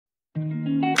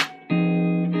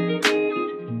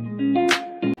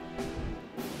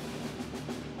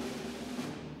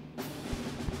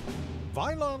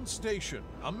Vylon Station,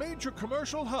 a major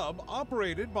commercial hub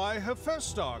operated by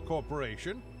Hephaestar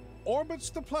Corporation, orbits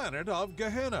the planet of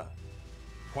Gehenna.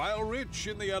 While rich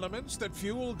in the elements that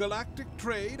fuel galactic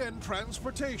trade and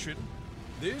transportation,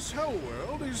 this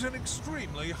hellworld is an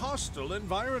extremely hostile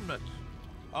environment.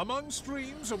 Among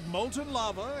streams of molten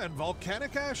lava and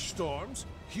volcanic ash storms,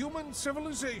 human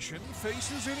civilization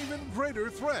faces an even greater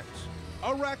threat: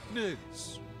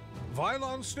 Arachnids.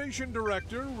 Vylon Station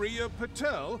Director Rhea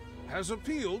Patel has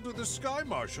appealed to the Sky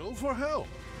Marshal for help,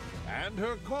 and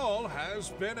her call has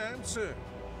been answered.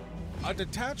 A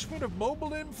detachment of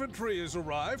Mobile Infantry has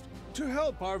arrived to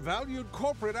help our valued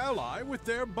corporate ally with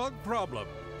their bug problem.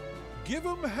 Give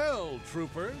 'em hell,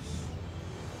 troopers!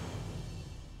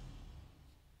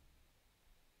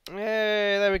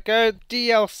 Hey, there we go.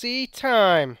 DLC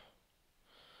time.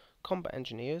 Combat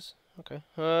engineers. Okay.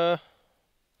 Oh,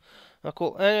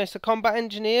 cool. Anyway, so combat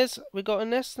engineers we got in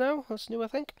this now. That's new, I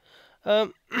think.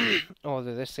 Oh,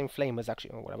 this thing flame was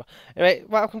actually, or whatever. Anyway,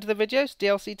 welcome to the videos.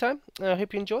 DLC time. I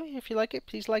hope you enjoy. If you like it,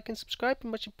 please like and subscribe.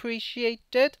 Much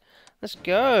appreciated. Let's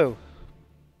go.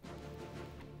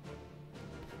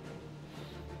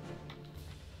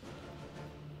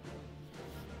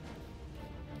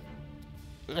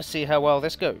 Let's see how well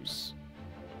this goes.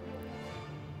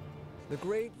 The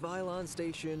great Vylon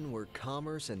Station where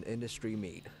commerce and industry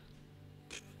meet.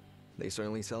 They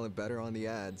certainly sell it better on the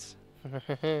ads.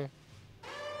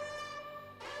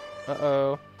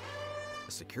 Uh-oh.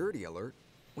 A security alert?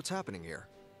 What's happening here?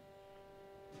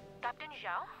 Captain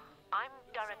Zhao, I'm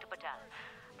Director Patel.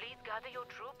 Please gather your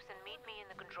troops and meet me in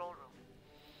the control room.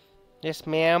 Yes,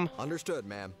 ma'am. Understood,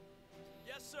 ma'am.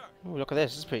 Yes, sir. Ooh, look at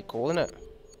this. This is pretty cool, isn't it?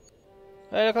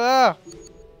 Hey, look at that.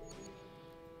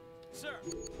 Sir.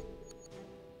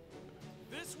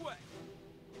 This way.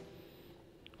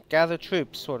 Gather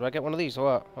troops. What, do I get one of these or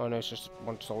what? Oh, no, it's just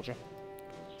one soldier.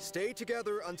 Stay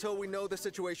together until we know the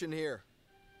situation here.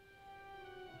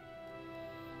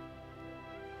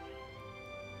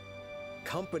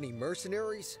 Company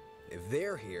mercenaries? If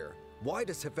they're here, why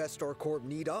does Hephaestar Corp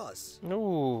need us?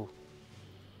 Ooh.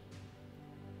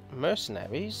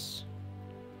 Mercenaries?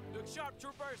 Look sharp,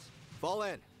 troopers. Fall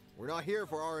in. We're not here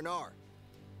for R&R.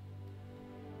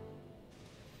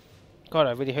 God,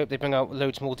 I really hope they bring out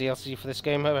loads more DLC for this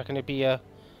game. I reckon it'd be a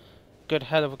good,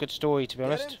 hell of a good story, to be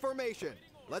honest. Get information.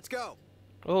 Let's go.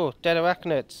 Oh, dead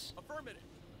Arachnids. Affirmative.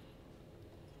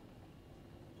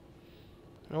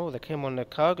 Oh, they came on the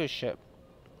cargo ship.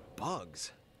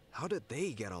 Bugs? How did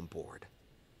they get on board?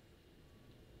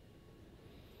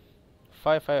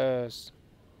 Firefighters.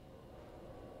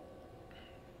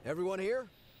 Everyone here?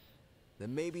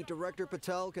 Then maybe Director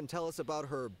Patel can tell us about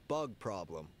her bug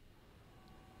problem.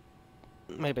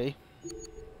 Maybe.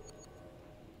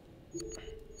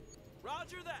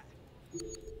 Roger that.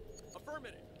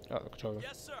 Affirmative. Oh, the control room.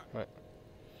 Yes, sir. Right.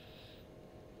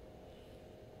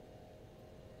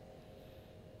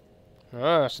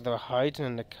 Ah, so they were hiding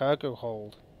in the cargo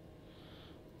hold.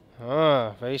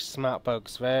 Ah, very smart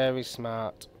bugs. Very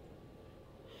smart.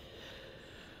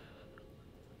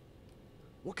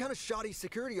 What kind of shoddy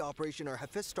security operation are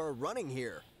Hephaestar running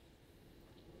here?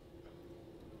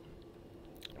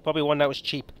 Probably one that was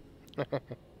cheap.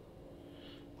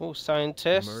 Oh,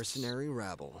 scientists. Mercenary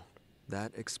rabble.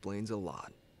 That explains a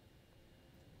lot.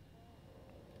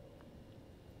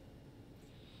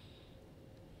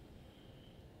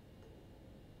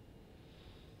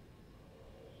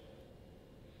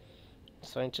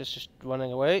 Scientists just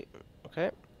running away.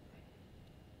 Okay.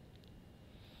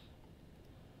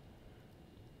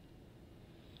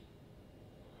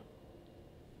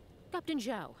 Captain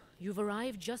Zhao, you've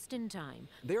arrived just in time.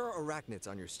 There are Arachnids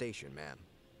on your station, ma'am.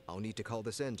 I'll need to call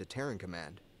this in to Terran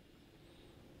Command.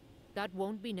 That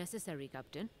won't be necessary,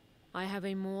 Captain. I have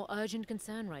a more urgent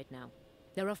concern right now.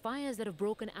 There are fires that have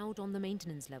broken out on the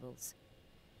maintenance levels.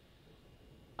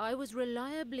 I was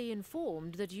reliably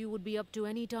informed that you would be up to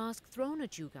any task thrown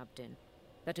at you, Captain.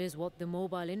 That is what the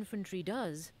Mobile Infantry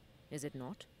does, is it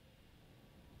not?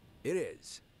 It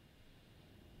is.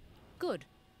 Good.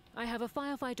 I have a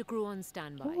firefighter crew on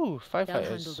standby. Ooh, They'll handle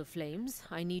firefighters. the flames.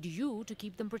 I need you to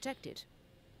keep them protected.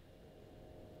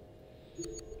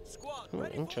 Squad, Ooh,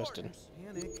 ready interesting. for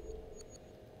orders. Panic.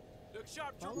 Look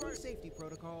sharp, Follow troopers. safety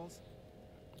protocols.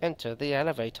 Enter the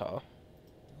elevator.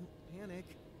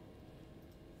 Panic.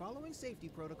 Following safety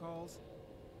protocols.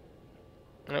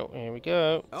 Oh, here we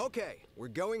go. Okay, we're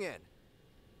going in.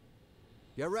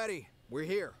 Get ready. We're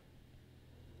here.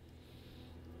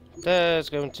 There's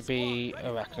going to be It's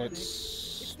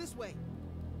Arachnids. this way.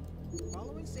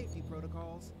 Following safety safety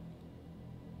protocols.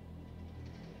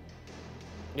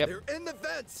 Yep. They're in the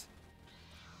vents!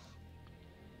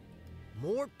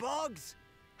 More bugs?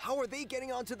 How are they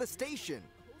getting onto the station?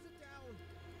 Close it down.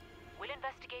 We'll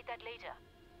investigate that later.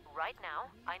 Right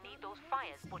now, I need those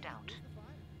fires put out.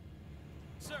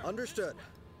 Sir. Understood.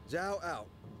 Zhao out.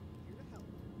 Here to help.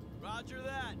 Roger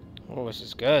that. Oh, this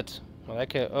is good. I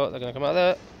like it. Oh, they're gonna come out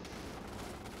there.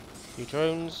 Few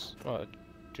drones. Oh,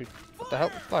 what the hell?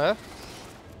 Fire?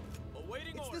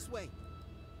 Awaiting It's orders. this way.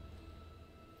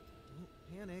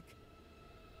 Don't panic.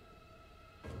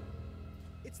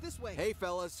 It's this way. Hey,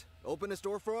 fellas. Open this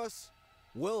door for us.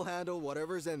 We'll handle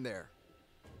whatever's in there.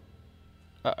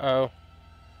 Uh-oh.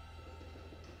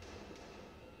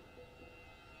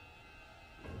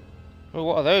 Oh,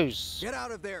 what are those? Get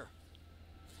out of there.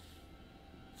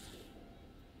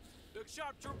 Look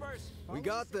sharp, troopers. We Following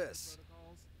got safety this.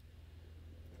 protocols.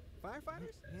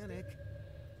 Firefighters? Don't panic.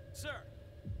 Sir.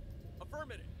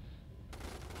 Affirmative.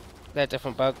 They're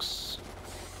different bugs.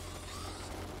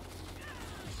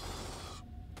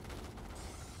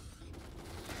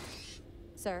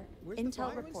 Sir, Where's the Intel fire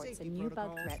and reports a safety new bug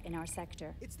protocols? threat in our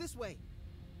sector. It's this way.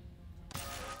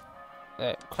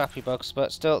 They're crappy bugs,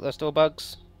 but still, they're still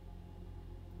bugs.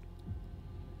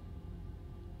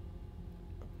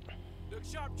 Look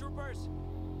sharp, troopers.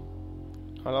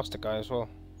 I lost a guy as well.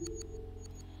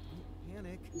 Don't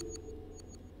panic.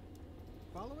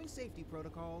 Following safety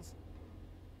protocols.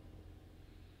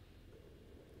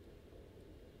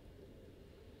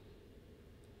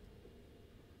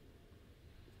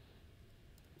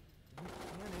 Don't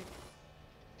panic.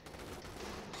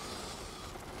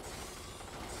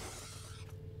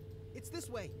 It's this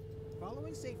way.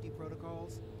 Following safety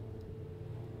protocols.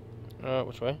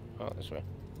 Which way? Oh, this way.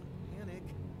 Panic.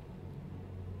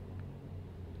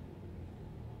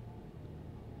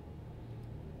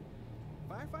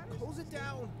 Firefighters? Close it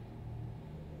down.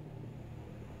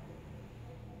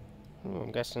 Oh,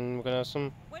 I'm guessing we're gonna have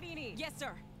some. What do you need? Yes,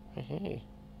 sir. Hey.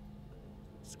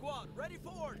 Squad, ready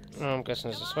for orders. Oh, I'm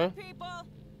guessing it's this Come way. on, people.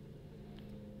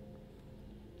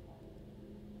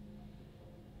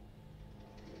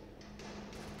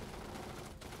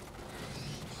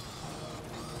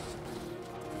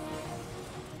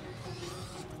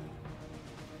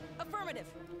 Affirmative.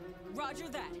 Roger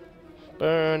that.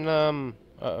 Burn.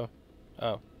 Uh-oh.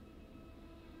 Oh.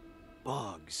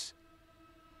 Bugs.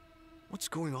 What's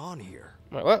going on here?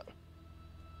 Wait, what?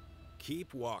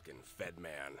 Keep walking,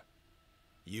 Fedman.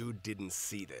 You didn't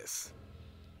see this.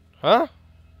 Huh?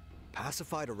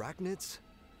 Pacified Arachnids?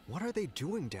 What are they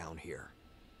doing down here?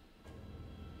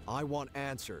 I want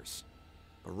answers.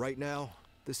 But right now,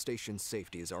 this station's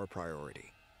safety is our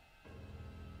priority.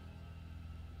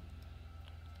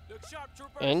 Look sharp,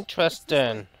 troopers.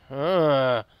 Interesting.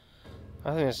 Ah.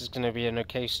 I think this is gonna be an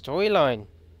okay storyline.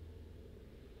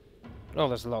 Oh,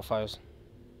 there's a lot of fires.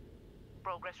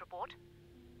 Progress report?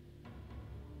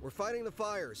 We're fighting the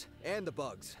fires and the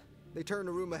bugs. They turned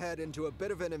the room ahead into a bit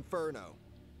of an inferno.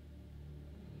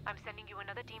 I'm sending you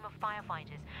another team of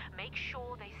firefighters. Make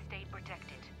sure they stay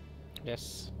protected.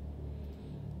 Yes.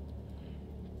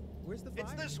 Where's the fire?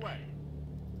 It's this way.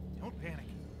 Don't panic.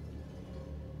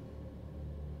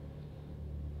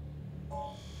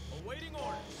 Awaiting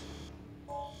orders.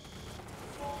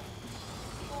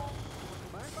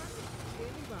 Firefighters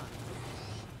standing by.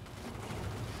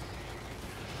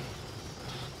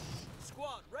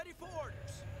 Squad, ready for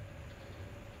orders.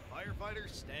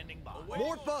 Firefighters standing by.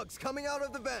 More bugs coming out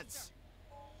of the vents!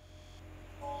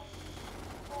 Oh,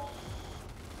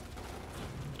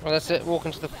 that's it. Walk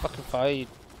into the fucking fire, you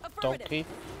Affirmative. donkey.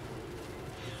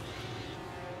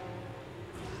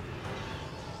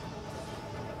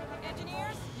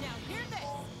 Engineers, now hear this.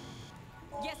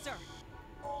 Yes, sir.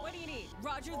 What do you need?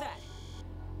 Roger that.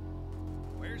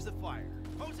 Where's the fire?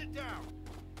 Hose it down.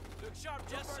 Look sharp,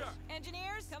 yes, sir.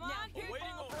 Engineers, come on, people. Awaiting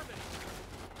affirmative.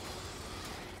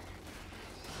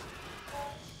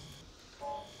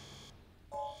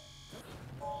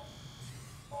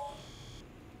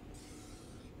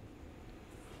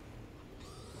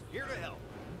 Here to help.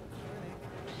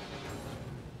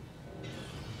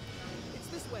 It's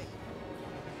this way.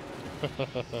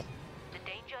 The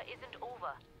danger isn't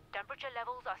over. Temperature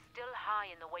levels are still high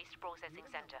in the waste processing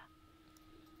center.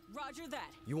 Roger that.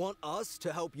 You want us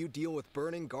to help you deal with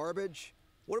burning garbage?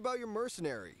 What about your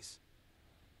mercenaries?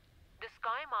 The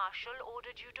Sky Marshal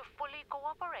ordered you to fully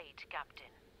cooperate,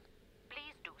 Captain.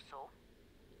 Please do so.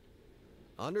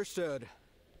 Understood,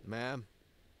 ma'am.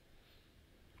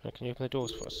 Can you open the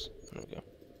doors for us? There we go.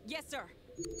 Yes, sir.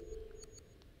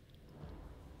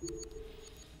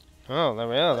 Oh, there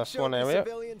we are. Let's That's one show the area.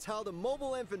 civilians how the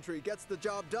Mobile Infantry gets the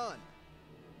job done.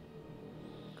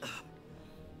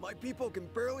 My people can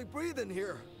barely breathe in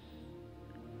here.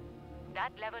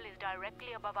 That level is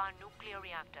directly above our nuclear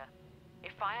reactor.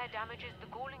 If fire damages the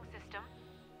cooling system,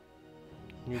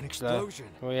 An explosion.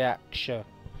 Reaction.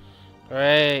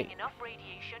 Great. enough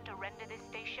radiation to render this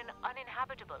station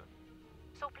uninhabitable.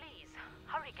 So please,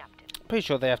 hurry, Captain. Pretty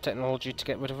sure they have technology to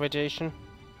get rid of radiation.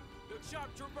 Look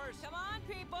sharp, troopers! Come on,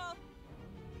 people!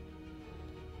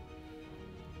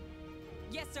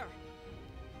 Yes, sir.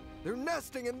 They're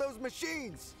nesting in those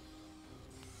machines.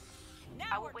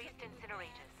 Now Our we're waste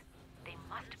incinerators. They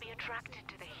must be attracted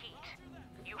to the heat.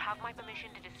 You have my permission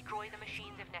to destroy the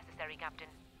machines if necessary, Captain.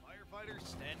 Firefighters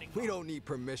standing. We don't need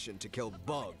permission to kill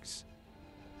bugs.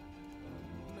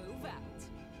 move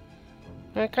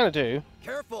out. I kind of do.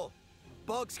 Careful!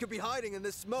 Bugs could be hiding in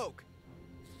this smoke.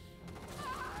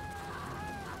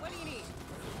 What do you need?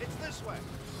 It's this way.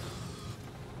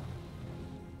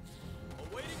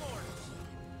 Awaiting orders.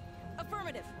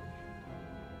 Affirmative.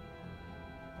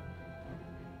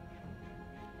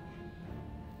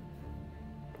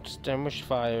 Extinguish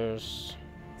fires.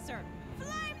 Sir.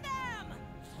 Flame them!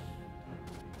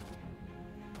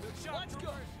 Look sharp,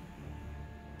 troopers!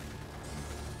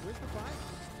 Where's the fire?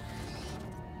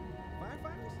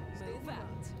 Firefighters? Stay in Move the out.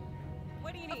 grounds.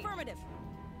 What do you need? Affirmative.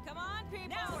 Come on, people.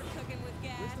 Now we're cooking with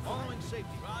gas. Where's the Following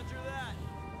safety. Roger that.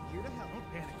 Here to help.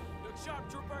 Don't panic. Look sharp,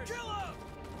 troopers! Kill him!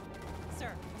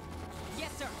 Sir.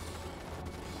 Yes, sir.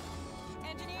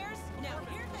 Engineers, now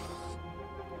hear this.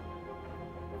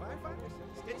 Firefighters?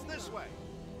 Stay It's in the this way.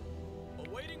 grounds.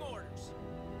 Awaiting orders.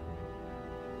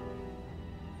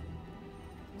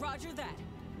 Roger that.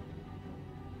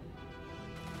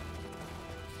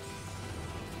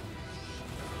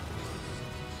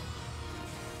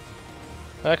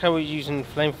 I like how we're using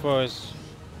flamethrowers.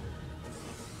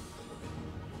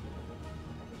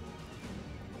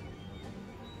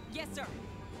 Yes, sir.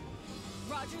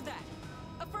 Roger that.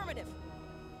 Affirmative.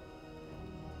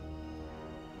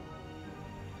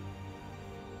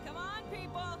 Come on,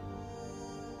 people.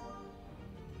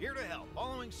 Here to help.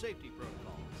 Following safety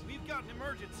protocols. We've got an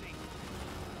emergency.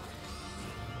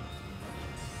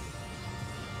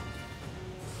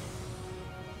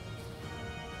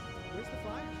 Where's the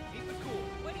fire? Keep it cool.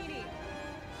 What do you need?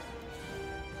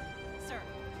 Sir.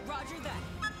 Roger that.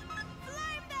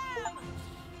 Flame them!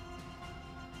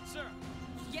 Sir.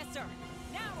 Yes, sir.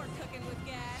 Now we're cooking with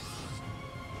gas.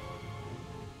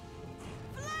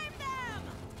 Flame them!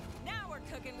 Now we're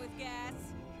cooking with gas.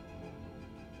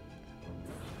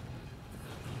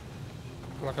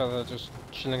 Look how they're just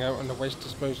chilling out in the waste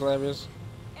disposal areas.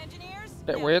 Engineers,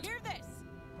 Bit now weird. hear this.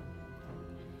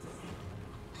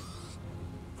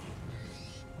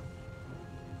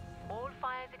 All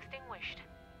fires extinguished.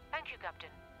 Thank you, Captain.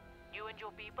 You and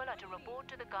your people are to report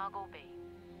to the cargo bay.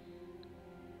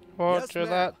 Roger ma'am.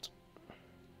 that.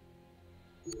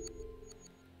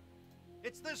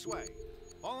 It's this way.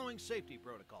 Following safety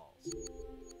protocols.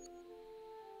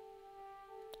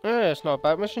 Yeah, it's not a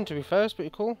bad mission to be fair, it's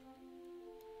pretty cool.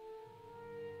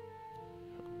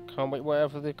 Can't wait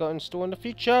whatever they've got in store in the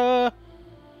future.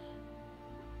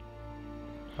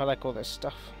 I like all this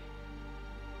stuff.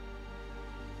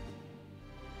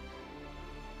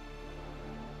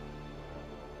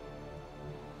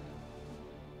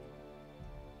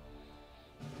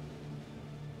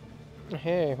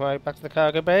 Hey, right, back to the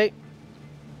cargo bay.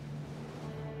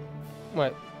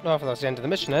 Wait, no, I thought that was the end of the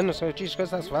mission then, so Jesus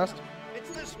Christ, that's fast. It's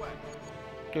this way.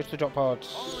 Go to the drop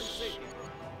pods. Following safety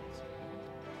protocols.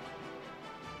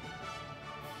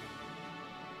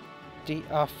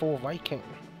 DR4 Viking.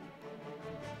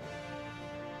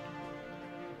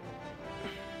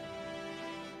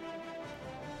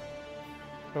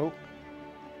 Oh,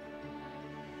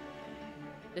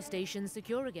 The station's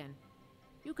secure again.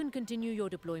 You can continue your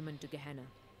deployment to Gehenna.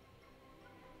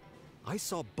 I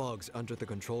saw bugs under the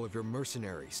control of your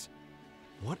mercenaries.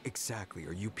 What exactly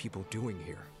are you people doing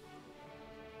here?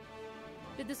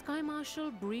 Did the Sky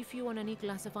Marshal brief you on any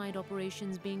classified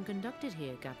operations being conducted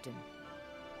here, Captain?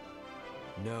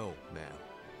 No, ma'am.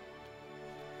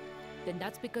 Then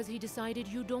that's because he decided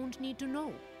you don't need to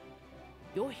know.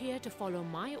 You're here to follow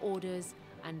my orders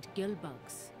and kill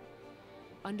bugs.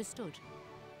 Understood?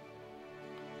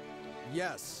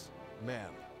 Yes,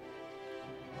 ma'am.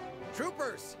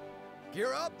 Troopers,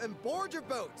 gear up and board your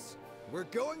boats. We're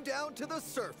going down to the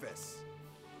surface.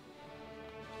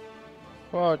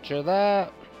 roger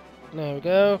that. There we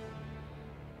go.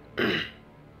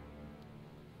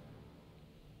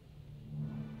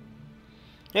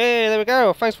 Hey, there we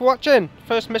go. Thanks for watching.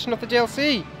 First mission of the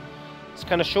DLC. It's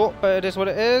kind of short, but it is what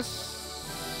it is.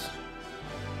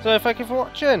 So thank you for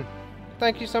watching.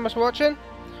 Thank you so much for watching.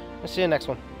 I'll see you next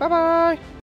one. Bye bye.